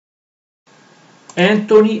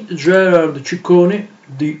Anthony Gerard Ciccone,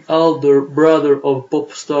 the elder brother of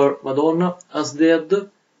pop star Madonna, has died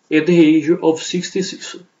at the age of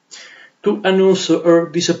 66. To announce her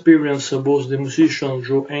disappearance was the musician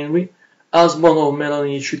Joe Henry, husband of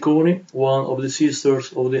Melanie Ciccone, one of the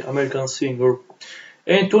sisters of the American singer.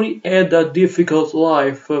 Anthony had a difficult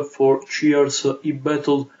life for years. He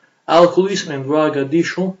battled alcoholism and drug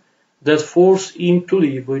addiction that forced him to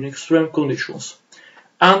live in extreme conditions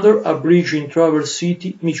under a bridge in Traverse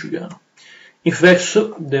City, Michigan. In fact,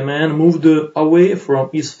 the man moved away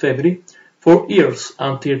from his family for years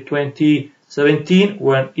until 2017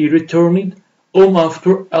 when he returned home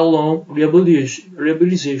after a long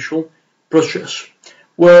rehabilitation process.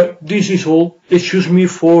 Well, this is all. Excuse me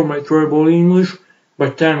for my terrible English,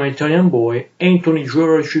 but I'm an Italian boy, Anthony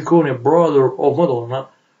Gerard Ciccone, brother of Madonna.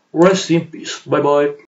 Rest in peace. Bye bye.